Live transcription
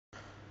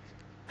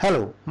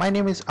Hello, my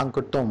name is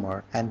Ankur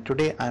Tomar and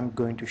today I am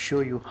going to show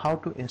you how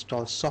to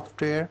install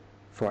software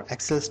for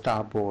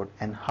Accelerometer board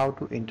and how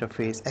to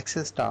interface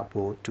Accelerometer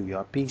board to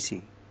your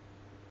PC.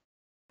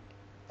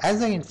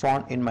 As I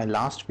informed in my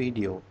last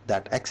video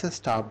that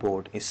Accelerometer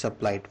board is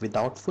supplied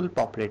without full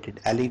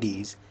populated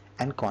LEDs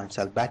and coin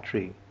cell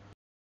battery.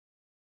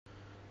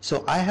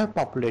 So I have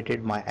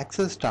populated my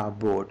Accelerometer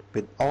board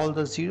with all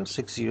the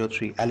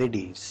 0603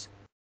 LEDs.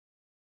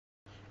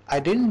 I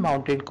didn't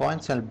mount in coin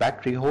cell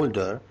battery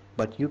holder,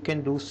 but you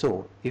can do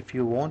so if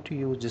you want to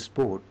use this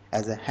board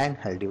as a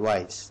handheld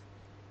device.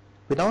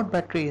 Without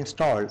battery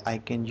installed, I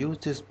can use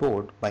this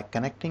board by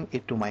connecting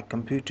it to my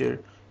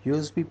computer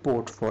USB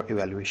port for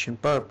evaluation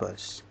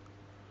purpose.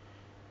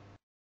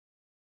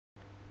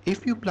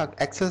 If you plug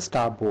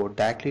Accelerometer board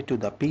directly to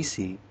the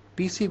PC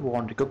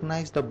won't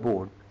recognize the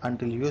board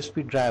until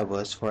USB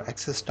drivers for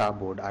Accelerometer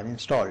board are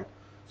installed.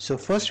 So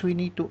first we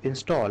need to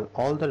install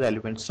all the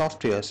relevant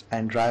softwares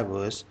and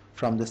drivers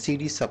from the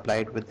CD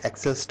supplied with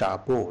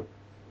Accelerometer board.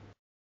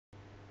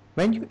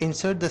 When you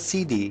insert the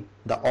CD,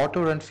 the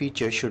auto run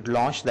feature should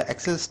launch the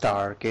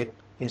Accelerometer kit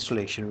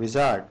installation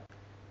wizard.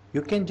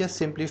 You can just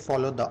simply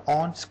follow the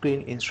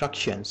on-screen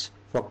instructions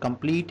for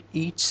complete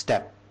each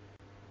step.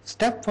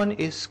 Step 1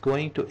 is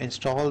going to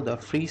install the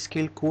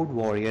Freescale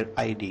CodeWarrior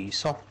IDE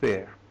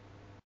software.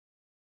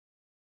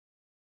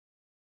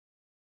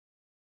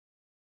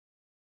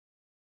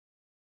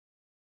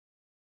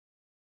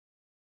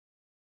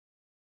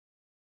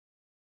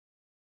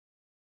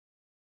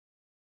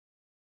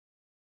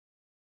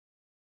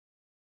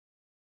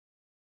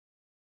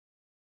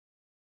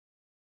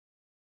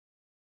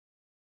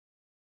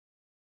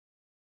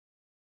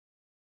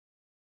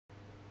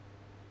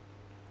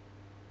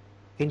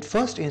 In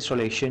first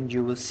installation,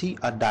 you will see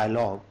a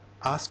dialog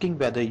asking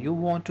whether you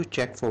want to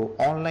check for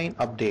online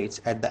updates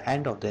at the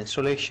end of the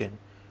installation.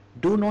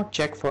 Do not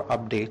check for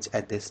updates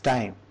at this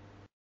time.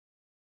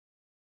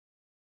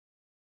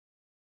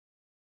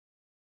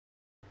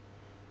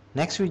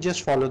 Next, we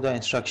just follow the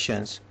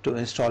instructions to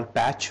install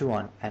patch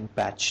 1 and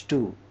patch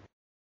 2.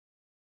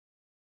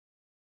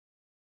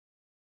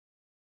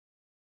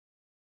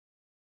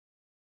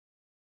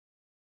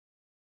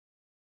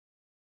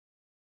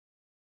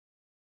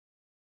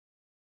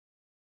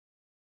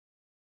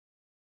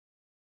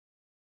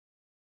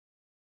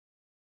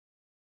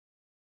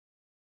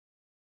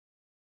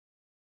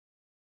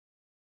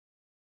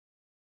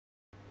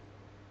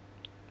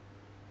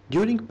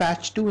 During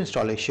patch 2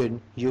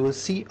 installation, you will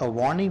see a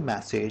warning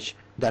message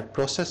that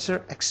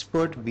Processor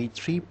Expert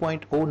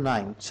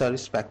v3.09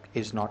 service pack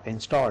is not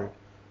installed.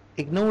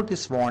 Ignore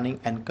this warning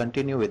and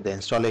continue with the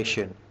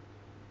installation.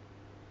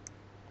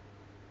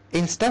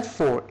 In step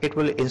 4, it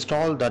will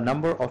install the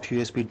number of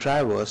USB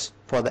drivers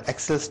for the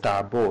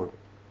Accelerometer board.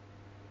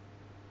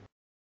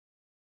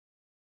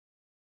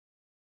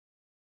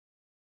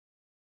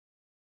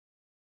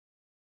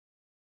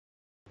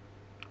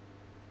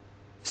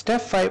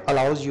 Step 5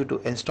 allows you to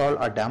install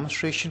a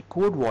demonstration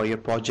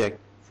CodeWarrior project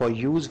for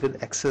use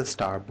with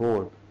Accelerometer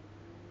board.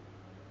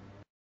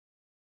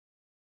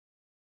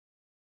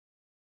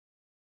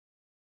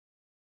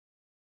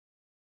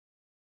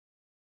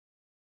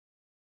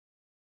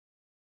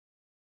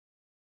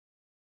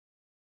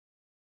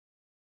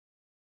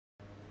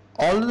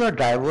 Although the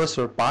drivers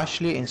were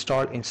partially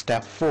installed in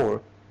step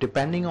 4,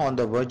 depending on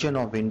the version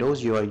of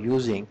Windows you are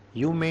using,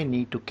 you may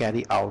need to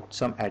carry out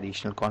some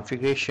additional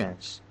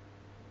configurations.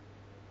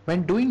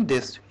 When doing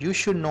this, you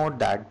should note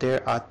that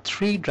there are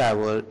 3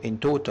 drivers in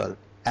total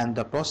and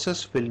the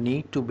process will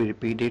need to be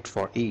repeated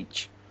for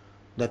each.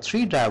 The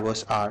 3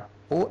 drivers are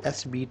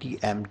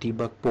OSBDM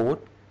debug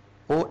port,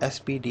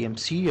 OSBDM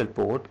serial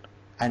port,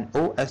 and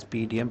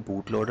OSBDM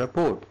bootloader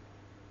port.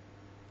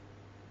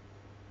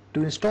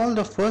 To install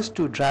the first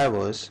 2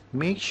 drivers,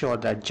 make sure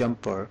that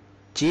jumper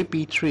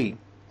JP3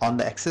 on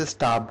the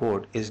Accelerometer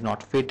board is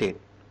not fitted.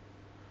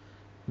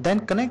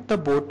 Then connect the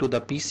board to the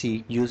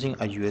PC using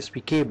a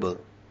USB cable.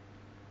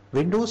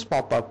 Windows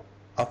pop up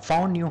a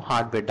Found New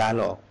Hardware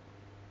dialog.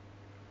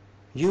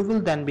 You will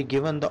then be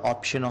given the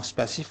option of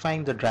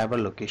specifying the driver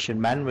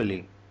location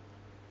manually.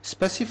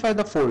 Specify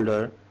the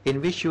folder in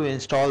which you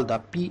install the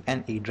P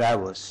and E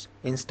drivers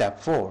in step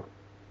 4.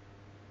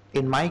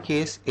 In my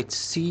case, it's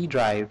C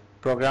drive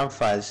program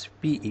files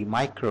PE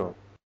micro.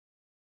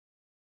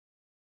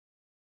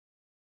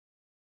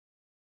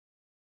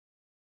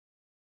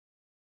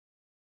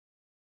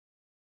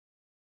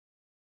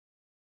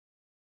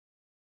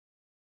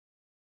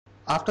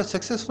 After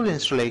successful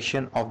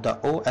installation of the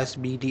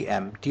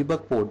OSBDM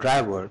debug port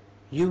driver,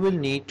 you will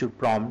need to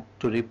prompt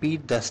to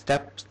repeat the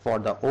steps for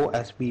the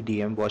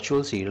OSBDM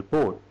virtual serial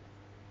port.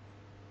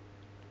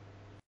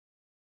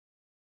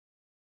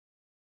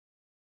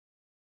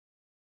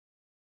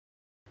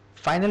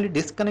 Finally,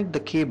 disconnect the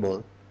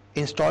cable,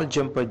 install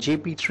jumper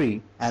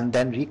JP3 and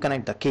then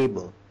reconnect the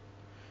cable.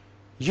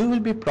 You will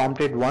be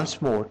prompted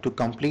once more to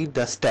complete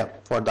the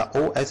step for the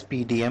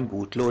OSBDM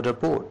bootloader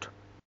port.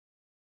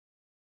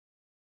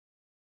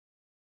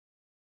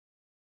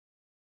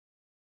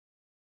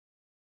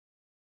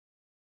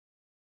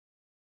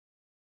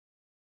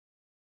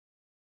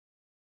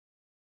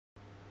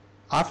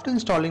 After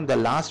installing the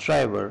last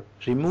driver,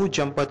 remove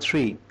jumper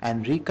 3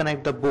 and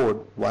reconnect the board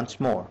once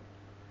more.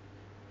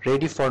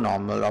 Ready for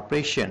normal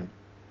operation.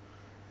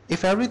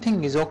 If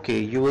everything is okay,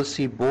 you will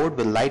see board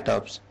will light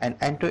up and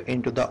enter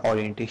into the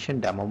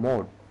orientation demo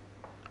mode.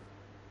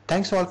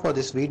 Thanks all for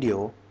this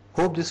video.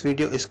 Hope this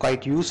video is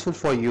quite useful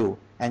for you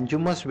and you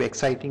must be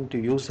excited to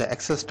use the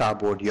Excel Star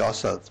board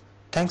yourself.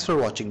 Thanks for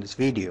watching this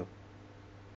video.